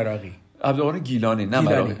عبدالقادر مراغی، عبدالقادر گیلانی، نه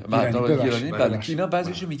مراغی، گیلانی. بله اینا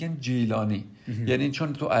بعضیشو میگن جیلانی، یعنی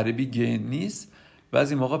چون تو عربی گین نیست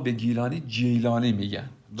بعضی موقع به گیلانی جیلانی میگن.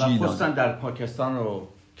 و خصوصا در پاکستان و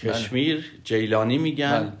کشمیر جیلانی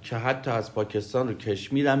میگن که حتی از پاکستان و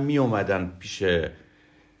کشمیر هم می اومدن پیش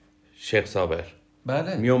شیخ صابر.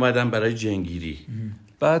 بله می اومدن برای جنگیری.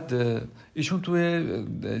 بعد ایشون توی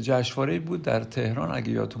جشنواره بود در تهران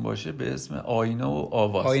اگه یادتون باشه به اسم آینه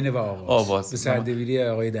و آواز به سردبیری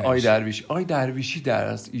آقای درویش. آقای درویشی در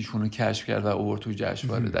از ایشونو کشف کرد و آورد توی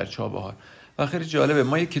جشنواره در چابهار و خیلی جالبه.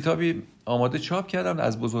 ما یک کتابی آماده چاپ کردم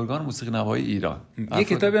از بزرگان موسیقی نوایی ایران. یک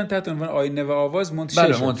کتابی هم تحت عنوان آینه و آواز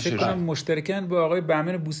منتشر شد. فکر کنم مشترکاً با آقای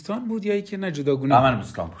بهمن بوستان بود یا اینکه نه جداگونه؟ بهمن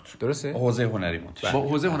بوستان بود. درسته؟ حوزه هنری منتشر. با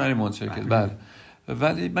حوزه هنری منتشر کرد. بله.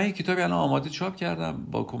 ولی من یک کتابی الان آماده چاپ کردم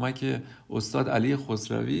با کمک استاد علی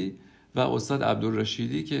خسروی و استاد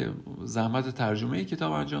عبدالرشیدی که زحمت ترجمه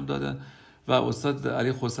کتاب انجام دادن و استاد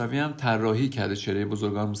علی خسروی هم طراحی کرده چهره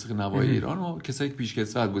بزرگان موسیقی نوایی ایران و کسایی که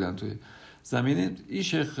پیشکسوت بودن توی زمینه. این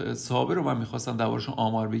شیخ صابر رو من می‌خواستم دربارشون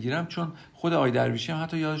آمار بگیرم چون خود آقای درویشی هم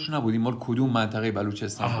حتی یادشون نبود این مال کدوم منطقه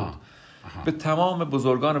بلوچستان بود. به تمام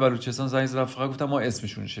بزرگان بلوچستان زنگ زدم، فقط گفتم ما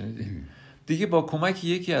اسمشون شنیدیم. دیگه با کمک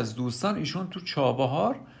یکی از دوستان ایشون تو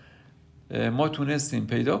چابهار ما تونستیم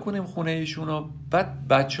پیدا کنیم خونه ایشونو. بعد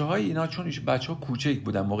بچه‌های اینا چون بچه‌ها کوچک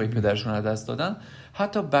بودن موقعی پدرشون از دست دادن،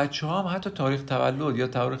 حتی بچه‌ها هم حتی تاریخ تولد یا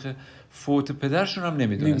تاریخ فوت پدرشون هم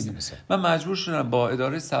نمیدونستن. من مجبور شدم با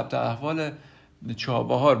اداره ثبت احوال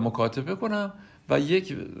چابهار مکاتبه کنم و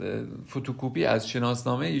یک فتوکپی از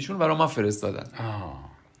شناسنامه ایشون برای من فرستادن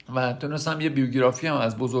و تونستم یه بیوگرافی هم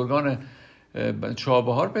از بزرگان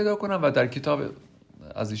چابهار پیدا کنم و در کتاب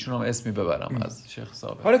از ایشون هم اسمی ببرم از شیخ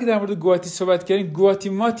صابر. حالا که در مورد گواتی صحبت کردیم، گواتی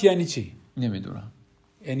مات یعنی چی؟ نمیدونم.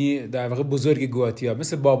 یعنی در واقع بزرگ گواتی ها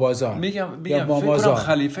مثل بابازار میگم فکر کنم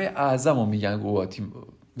خلیفه اعظم رو میگن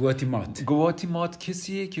گواتی مات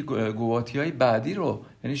کسیه که گواتی های بعدی رو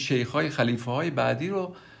یعنی شیخ های خلیفه های بعدی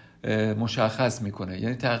رو مشخص میکنه.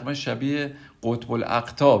 یعنی تقریبا شبیه قطب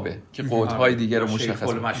الاقطابه که قطب های دیگه رو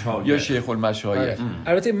مشخص میکنه یا شیخ المشایخ.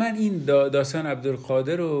 البته من این داستان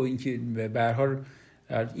عبدالقادر رو اینکه به هر حال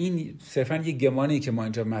این صرفا یه گمانی که ما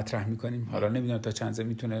اینجا مطرح میکنیم، حالا نمیدونم تا چند زمان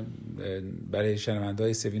میتونه برای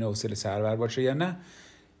شنونده‌های سوینا حوصله سرور باشه یا نه.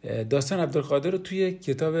 داستان عبدالقادر رو توی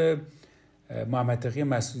کتاب محمد تقی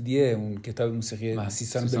مسعودیه، اون کتاب موسیقی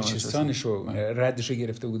سیستان بلوچستانش رو ردش رو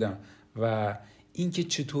گرفته بودم و اینکه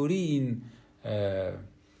چطوری این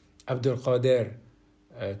عبدالقادر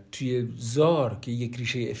توی زار که یک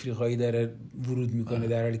ریشه افریقایی داره ورود میکنه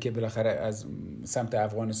در حالی که بالاخره از سمت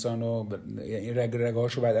افغانستان و این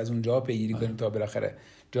رگهاشو بعد از اونجا پیگیری کنیم تا بالاخره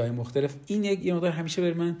جای مختلف. این یه مقدار همیشه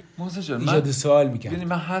بر من ایجاد سوال میکنه. یعنی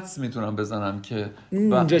من حدس میتونم بزنم که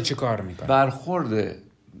اونجا چه کار میکنه؟ برخورد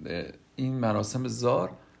این مراسم زار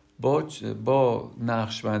با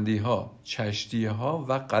نقشبندی ها، چشتی ها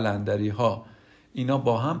و قلندری ها اینا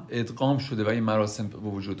با هم ادغام شده و این مراسم به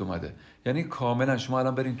وجود اومده. یعنی کاملا شما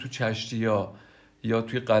الان برین تو چشتی ها یا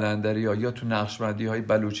توی قلندری ها یا تو نقشبندی های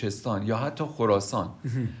بلوچستان یا حتی خراسان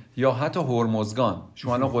یا حتی هرمزگان،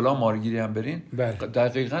 شما الان غلام مارگیری هم برین،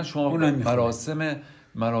 دقیقاً شما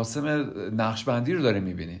مراسم نقشبندی رو دارین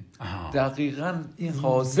میبینین. دقیقاً این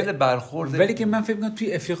حاصل برخورد. ولی که من فکر می‌کنم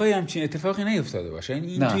توی افریقا همچین اتفاقی نیفتاده باشه. یعنی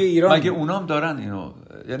این توی ایران مگه اونام دارن اینو؟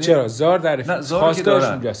 یعنی چرا زار در افریقا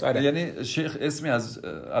اونجاست؟ آره. یعنی شیخ اسمی از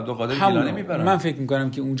عبدالقادر گیلانی میبرن. من فکر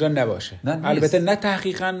می‌کنم که اونجا نباشه. البته نه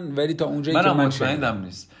تحقیقاً، ولی تا اونجایی که من مطمئنم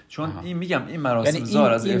نیست. چون این میگم این مراسم یعنی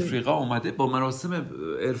زار از افریقا اومده با مراسم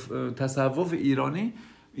تصوف ایرانی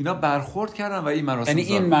اینا برخورد کردن و این مراسم یعنی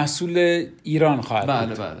این محصول ایران خواهد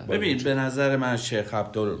بود. بله. ببین به نظر من شیخ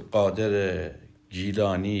عبدالقادر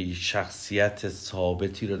گیلانی شخصیت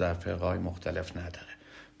ثابتی رو در فرقه‌های مختلف نداره.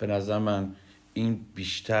 به نظر من این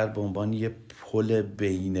بیشتر به عنوان یه پل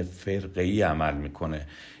بین فرقه‌ای عمل میکنه.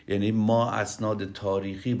 یعنی ما اسناد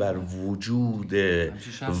تاریخی بر وجود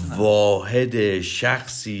واحد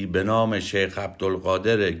شخصی به نام شیخ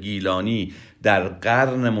عبدالقادر گیلانی در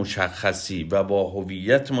قرن مشخصی و با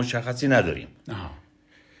هویت مشخصی نداریم.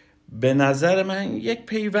 به نظر من یک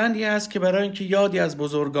پیوندی هست که برای اینکه یادی از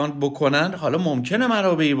بزرگان بکنن، حالا ممکنه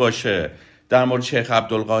منابعی باشه در مورد شیخ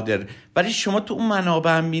عبدالقادر، ولی شما تو اون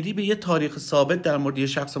منابع هم میری به یه تاریخ ثابت در مورد یه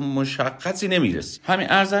شخص مشخصی نمیرسی. همین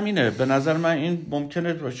عرضم اینه، به نظر من این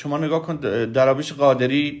ممکنه شما نگاه کن دراویش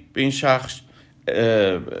قادری به این شخص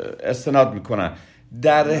استناد میکنن.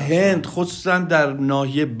 در هند خصوصا در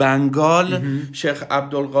ناحیه بنگال شیخ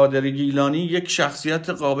عبدالقادر گیلانی یک شخصیت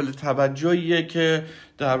قابل توجهیه که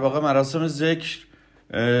در واقع مراسم ذکر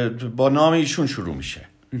با نام ایشون شروع میشه.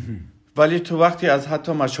 ولی تو وقتی از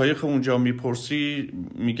حتی مشایخ اونجا میپرسی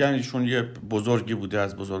میگن ایشون یه بزرگی بوده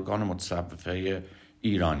از بزرگان متصوفه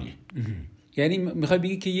ایرانی. یعنی میخوای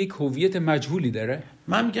بگی که یک هویت مجهولی داره؟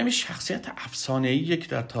 من میگم این شخصیت افسانه‌ایه که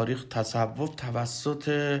در تاریخ تصوف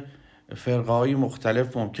توسط فرقه‌های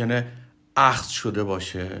مختلف ممکنه اخذ شده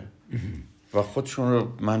باشه و خودشون رو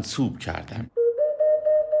منسوب کردن.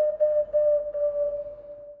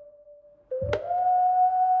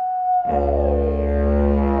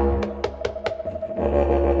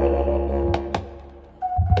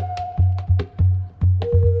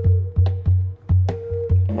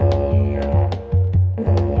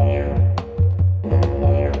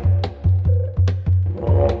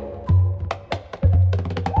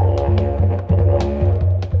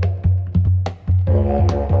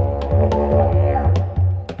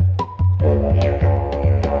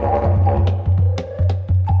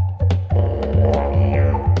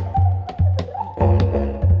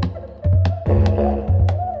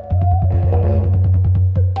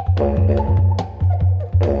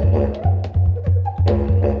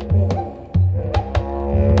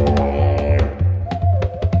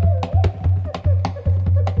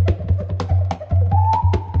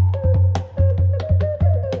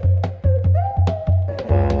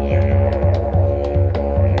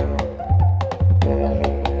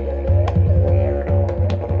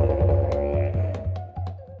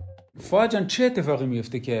 فواد جان، چه اتفاقی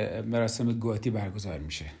میفته که مراسم گواتی برگزار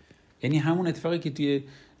میشه؟ یعنی همون اتفاقی که توی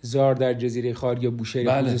زار در جزیره خار یا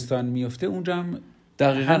بوشهر خوزستان میفته اونجا هم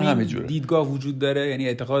دقیقاً همینجوره. دیدگاه وجود داره، یعنی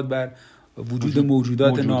اعتقاد بر وجود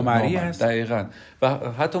موجودات نامرئی هست. دقیقاً. و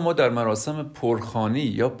حتی ما در مراسم پرخانی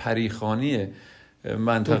یا پریخانی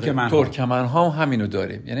منطقه ترکمن ها همینو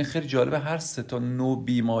داریم. یعنی خیلی جالبه، هر سه تا نوع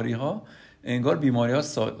بیماری ها انگار بیماری ها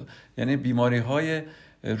یعنی بیماری های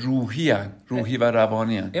روحی و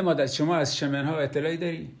روانی هن. اما شما از شمن ها اطلاعی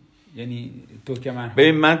داری؟ یعنی ترکمن ها؟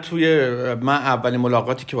 ببین من اولین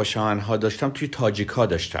ملاقاتی که با شمن ها داشتم توی تاجیک ها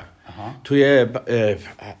داشتم. توی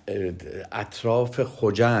اطراف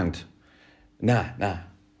خوجند، نه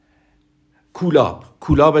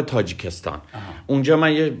کولاب تاجیکستان. اونجا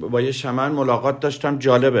من با یه شمن ملاقات داشتم.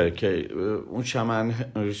 جالبه که اون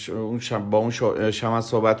شمن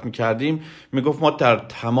صحبت میکردیم، میگفت ما در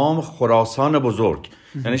تمام خراسان بزرگ،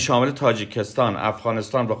 یعنی شامل تاجیکستان،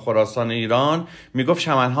 افغانستان و خراسان ایران، میگفت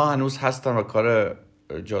شمنها هنوز هستن و کار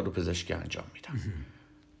جادو پزشکی انجام میدن.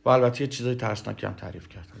 و البته یه چیزای ترسناکی هم تعریف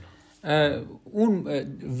کرد. اون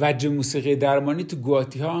وجه موسیقی درمانی تو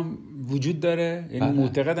گواتی ها هم وجود داره؟ یعنی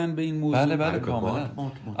معتقدن به این موضوع؟ بله کاملا.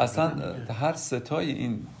 اصلا هر ستای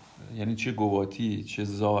این، یعنی چه گواتی، چه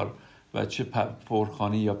زار و چه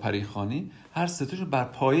پرخانی یا پریخانی، هر ستاشون بر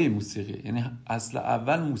پایه موسیقی، یعنی اصل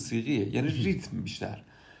اول موسیقیه، یعنی ریتم بیشتر،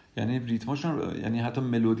 یعنی ریتماشون، یعنی حتی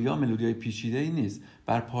ملودیای پیچیده‌ای نیست،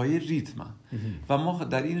 بر پایه ریتم. و ما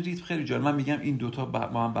در این ریتم خیلی جالب، من میگم این دوتا با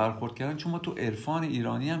هم برخورد کردن، چون ما تو عرفان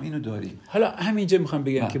ایرانی هم اینو داریم. حالا همینجا میخوام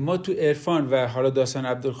بگم که ما تو عرفان و حالا داستان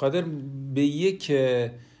عبدالقادر به یک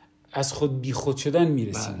از خود بی خود شدن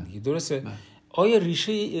میرسیم دیگه، درسته؟ آیا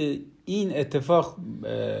ریشه این اتفاق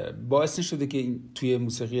باعث نشده که توی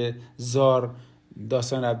موسیقی زار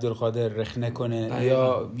داستان عبدالقادر رخنه کنه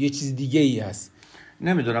یا یه چیز دیگه ای هست؟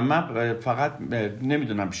 نمیدونم، من فقط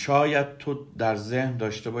نمیدونم، شاید تو در ذهن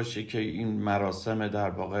داشته باشی که این مراسم در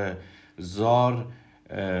واقع زار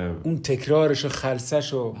اون تکرارش و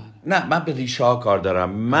خلسش و نه، من به ریشه ها کار دارم.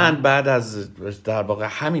 من بعد از در واقع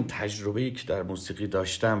همین تجربه‌ای که در موسیقی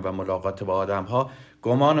داشتم و ملاقات با آدم ها،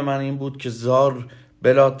 گمان من این بود که زار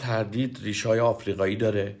بلا تردید ریشه های آفریقایی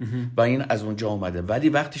داره و این از اونجا اومده. ولی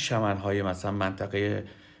وقتی شمنهای مثلا منطقه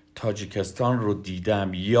تاجیکستان رو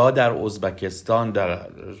دیدم یا در ازبکستان، در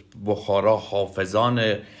بخارا، حافظان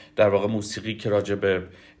در واقع موسیقی که راجع به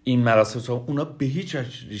این مراسم، اونا به هیچ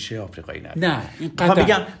ریشه آفریقایی نداره.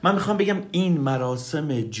 نه، من میخوام بگم این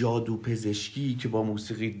مراسم جادو پزشکی که با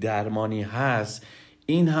موسیقی درمانی هست،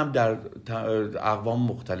 این هم در اقوام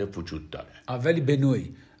مختلف وجود داره. ولی به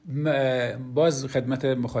نوعی باز خدمت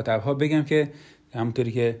مخاطبها بگم که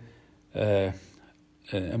همونطوری که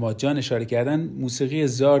اماد جان اشاره کردن، موسیقی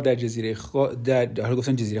زار در جزیره حالا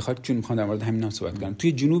گفتن جزیره خاک چون میخوام در مورد همین نام صحبت کنم،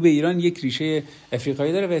 توی جنوب ایران یک ریشه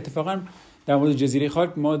افریقایی داره و اتفاقا در مورد جزیره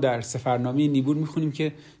خاک ما در سفرنامه نیبور میخونیم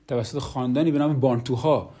که توسط خاندانی به نام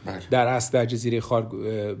بانتوها در اصل در جزیره خاک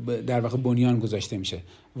در واقع بنیان گذاشته میشه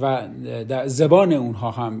و در زبان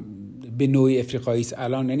اونها هم به نوعی افریقایی است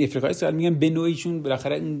الان، یعنی افریقایی است میگن به نوعی، چون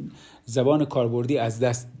بالاخره این زبان کاربردی از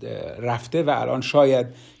دست رفته و الان شاید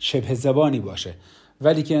شبه زبانی باشه،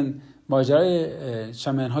 ولی که ماجرای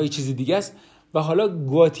شمن‌های چیزی دیگه است. و حالا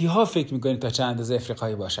گواتی ها فکر میکنید تا چند اندازه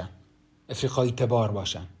افریقایی باشن، افریقایی تبار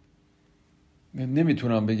باشن؟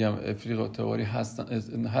 نمیتونم بگم افریقا تباری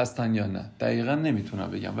هستن یا نه، دقیقا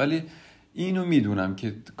نمیتونم بگم، ولی اینو میدونم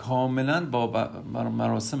که کاملا با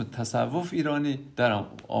مراسم تصوف ایرانی در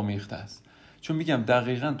آمیخته است. چون میگم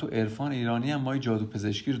دقیقا تو عرفان ایرانی هم ما جادو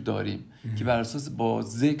پزشکی رو داریم که بر اساس با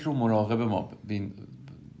ذکر و مراقبه ما به این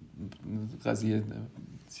قضیه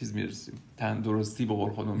چیز میرسیم، تندرستی به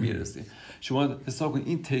قول خودمون میرسیم. شما حساب کن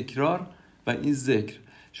این تکرار و این ذکر،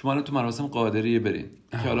 شما الان تو مراسم قادریه برین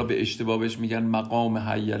که حالا به اشتباه بهش میگن مقام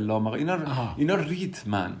حی الله، اینا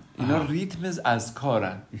ریتمن، اینا ریتم از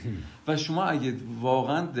کارن و شما اگه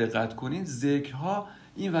واقعا دقت کنین ذکرها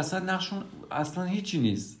این وسط نقشون اصلا هیچی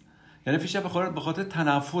نیست، یعنی فیشه به خاطر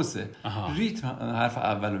تنفسه. ریتم حرف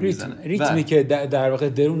اولو میزنه، ریتمی که در واقع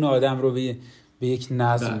درون آدم رو به یک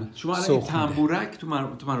نظم شما الان تنبورک تو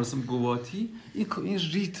مراسم گواتی این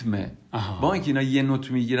ریتمه، با اینکه اینا یه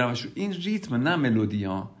نوت میگیرن، این ریتمه نه ملودی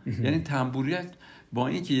ها. یعنی تنبورک با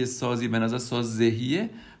اینکه یه سازی به نظر ساز ذهیه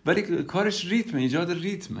ولی کارش ریتمه، ایجاد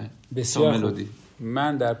ریتمه. بسیار ملودی.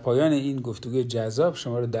 من در پایان این گفتگوی جذاب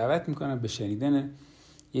شما رو دعوت میکنم به شنیدن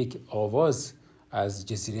یک آواز از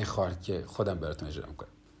جزیره خاک که خودم براتون اجرا میکنم.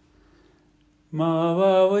 ما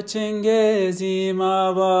بابا چنگزی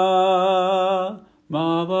ما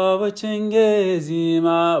بابا چنگزی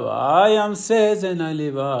ما وایم سزن علی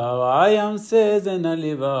وایم سزن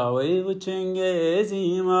علی وای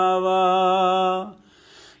چنگزی ما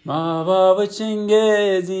بابا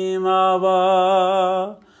چنگزی ما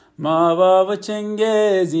بابا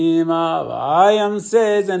چنگزی ما وایم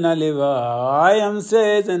سزن علی وایم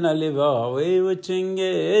سزن علی وای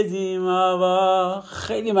چنگزی ما.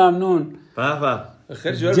 خیلی ممنون.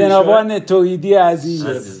 جنابان توحیدی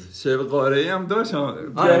عزیز. شعر قاره‌ای هم داشت.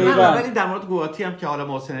 ولی در مورد گواتی هم که حالا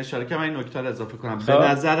محسن اشاره کرد، من این نکته رو اضافه کنم. به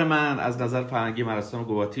نظر من از نظر فرهنگی مراسم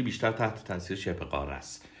گواتی بیشتر تحت تاثیر شبه قاره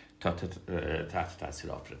است تا تحت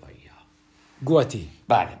تاثیر آفریقایی ها. گواتی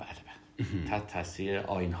بله تحت تاثیر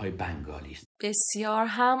آیین‌های بنگالی است. بسیار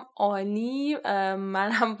هم عالی.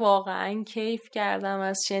 من هم واقعا کیف کردم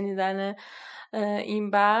از شنیدن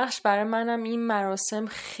این بخش. برای منم این مراسم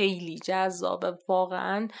خیلی جذابه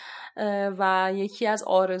واقعا و یکی از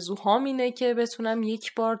آرزوهام اینه که بتونم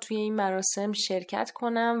یک بار توی این مراسم شرکت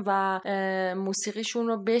کنم و موسیقیشون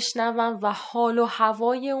رو بشنوم و حال و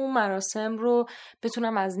هوای اون مراسم رو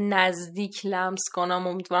بتونم از نزدیک لمس کنم.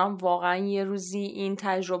 امیدوارم واقعا یه روزی این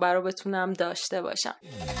تجربه رو بتونم داشته باشم.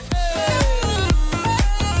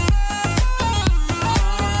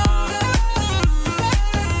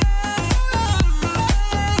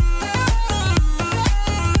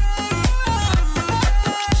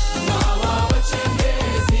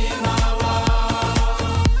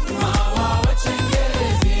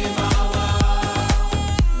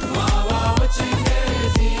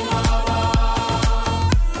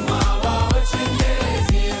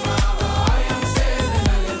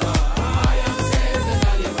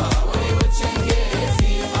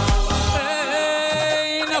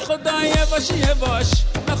 نخدا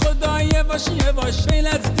یواش بیل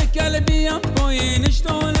از تکل بیام پایینش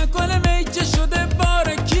تو نکنه میچه شده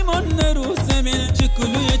باره کیمون رو زمین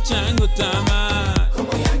چکلوی چنگ و تمن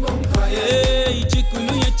ای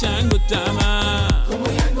چکلوی چنگ و تمن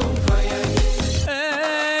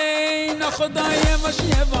ای نخدا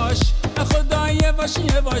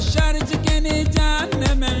یواش شرطی که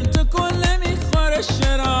نیتن من تو کل میخوره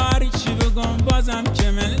شراری چی بگم بازم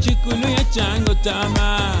که من چکلوی چنگ و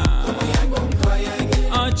تمن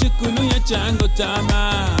چکلوی چنگ و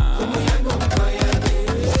تمن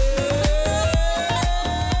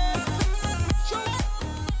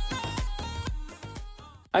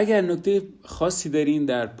اگر نکته خاصی دارین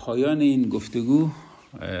در پایان این گفتگو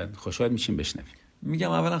خوشحال میشیم بشنویم.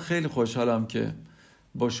 میگم اولا خیلی خوشحالم که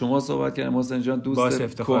با شما صحبت کردم محسن جان،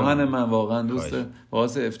 دوست کهن من، واقعا دوست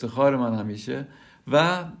باعث افتخار من همیشه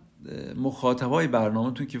و مخاطبای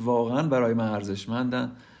برنامه‌تون که واقعا برای من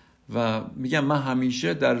ارزشمندن و میگم من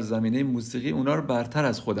همیشه در زمینه موسیقی اونا رو برتر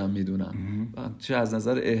از خودم میدونم، چه از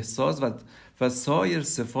نظر احساس و سایر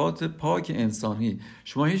صفات پاک انسانی.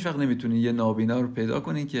 شما هیچ وقت نمیتونین یه نابینا رو پیدا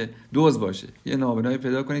کنین که دزد باشه، یه نابینایی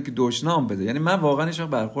پیدا کنین که دشنام بده. یعنی من واقعا هیچ وقت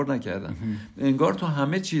برخورد نکردم. انگار تو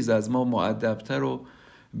همه چیز از ما مؤدب‌تر و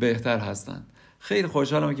بهتر هستن. خیلی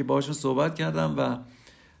خوشحالم که باهاشون صحبت کردم و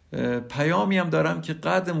پیامی هم دارم که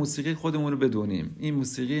قدر موسیقی خودمون رو بدونیم. این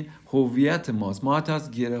موسیقی هویت ماست. ما حتی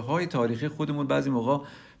از گره‌های تاریخی خودمون بعضی موقع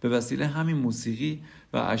به وسیله همین موسیقی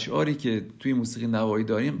و اشعاری که توی موسیقی نوایی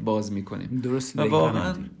داریم باز میکنیم. درست. و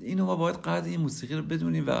واقعا اینو ما باید قدر این موسیقی رو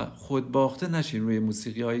بدونیم و خودباخته نشیم روی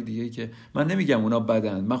موسیقی‌های دیگه که من نمیگم اونا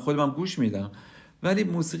بدن، من خودم گوش میدم، ولی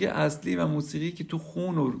موسیقی اصلی و موسیقی که تو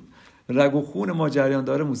خون و رگ و خون ما جریان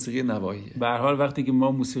داره موسیقی نواحیه. به هر حال وقتی که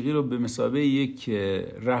ما موسیقی رو به مثابه یک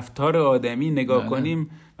رفتار آدمی نگاه کنیم،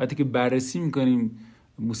 وقتی که بررسی میکنیم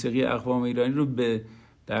موسیقی اقوام ایرانی رو به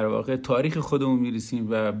در واقع تاریخ خودمون میرسیم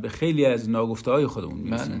و به خیلی از ناگفته‌های خودمون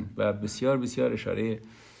میرسیم و بسیار بسیار اشاره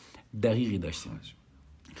دقیقی داشتیم.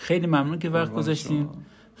 خیلی ممنون که وقت گذاشتین.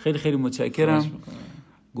 خیلی خیلی متشکرم.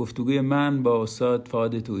 گفتگوی من با استاد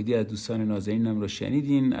فواد توحیدی از دوستان نازنینم رو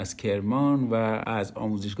شنیدین، از کرمان و از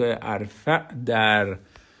آموزشگاه ارفع در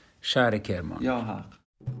شهر کرمان. یا حق.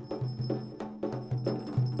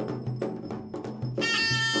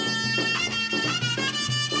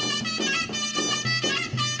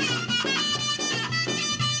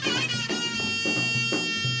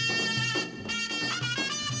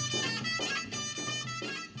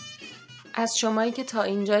 از شمایی که تا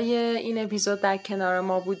اینجای این اپیزود در کنار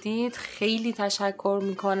ما بودید خیلی تشکر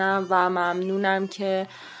میکنم و ممنونم که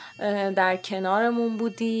در کنارمون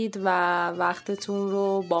بودید و وقتتون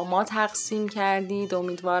رو با ما تقسیم کردید.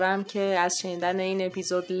 امیدوارم که از شنیدن این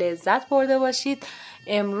اپیزود لذت برده باشید.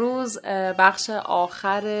 امروز بخش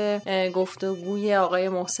آخر گفتگوی آقای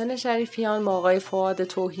محسن شریفیان با آقای فواد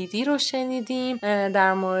توحیدی رو شنیدیم.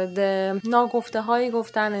 در مورد ناگفته هایی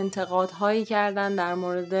گفتن، انتقادهایی کردن در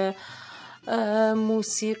مورد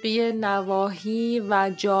موسیقی نواحی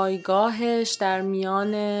و جایگاهش در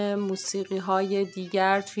میان موسیقی های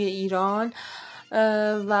دیگر توی ایران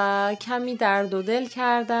و کمی درد و دل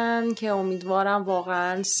کردن که امیدوارم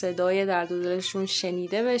واقعا صدای درد و دلشون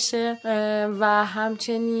شنیده بشه و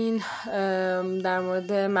همچنین در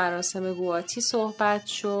مورد مراسم گواتی صحبت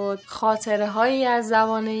شد، خاطره هایی از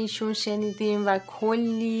زبان ایشون شنیدیم و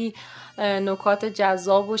کلی نکات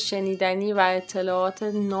جذاب و شنیدنی و اطلاعات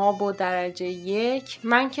ناب و درجه 1.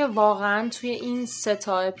 من که واقعا توی این 3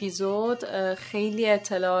 اپیزود خیلی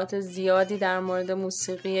اطلاعات زیادی در مورد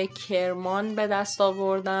موسیقی کرمان به دست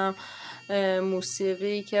آوردم،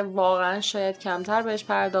 موسیقی که واقعا شاید کمتر بهش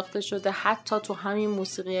پرداخته شده، حتی تو همین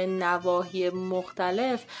موسیقی نواحی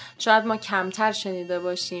مختلف شاید ما کمتر شنیده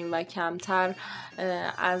باشیم و کمتر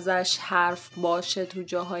ازش حرف باشه تو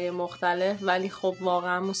جاهای مختلف، ولی خب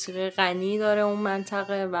واقعا موسیقی غنی داره اون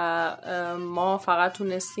منطقه و ما فقط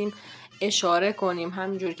تونستیم اشاره کنیم.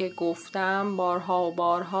 همینجور که گفتم بارها و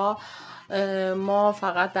بارها ما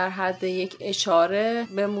فقط در حد یک اشاره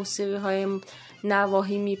به موسیقی های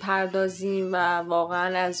نواحی میپردازیم و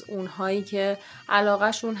واقعا از اونهایی که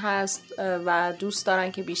علاقهشون هست و دوست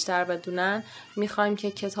دارن که بیشتر بدونن میخوایم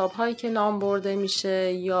که کتابهایی که نام برده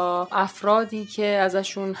میشه یا افرادی که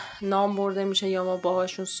ازشون نام برده میشه یا ما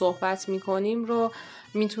باهاشون صحبت میکنیم رو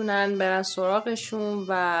میتونن برن سراغشون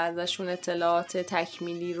و ازشون اطلاعات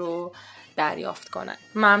تکمیلی رو دریافت کنن.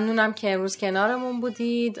 ممنونم که امروز کنارمون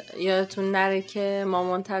بودید. یادتون نره که ما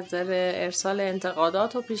منتظر ارسال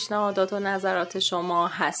انتقادات و پیشنهادات و نظرات شما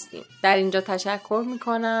هستیم. در اینجا تشکر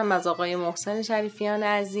میکنم از آقای محسن شریفیان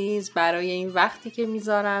عزیز برای این وقتی که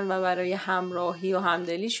میذارن و برای همراهی و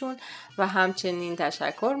همدلیشون و همچنین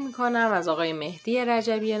تشکر میکنم از آقای مهدی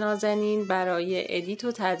رجبی نازنین برای ادیت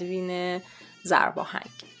و تدوین ضرب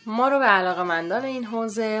آهنگ. ما رو به علاقه‌مندان این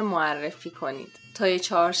حوزه معرفی کنید تا یه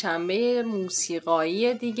چهارشنبه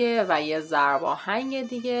موسیقایی دیگه و یه ضرب آهنگ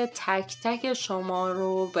دیگه تک تک شما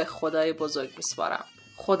رو به خدای بزرگ میسپارم.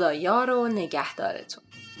 خدا یار و نگهدارتون.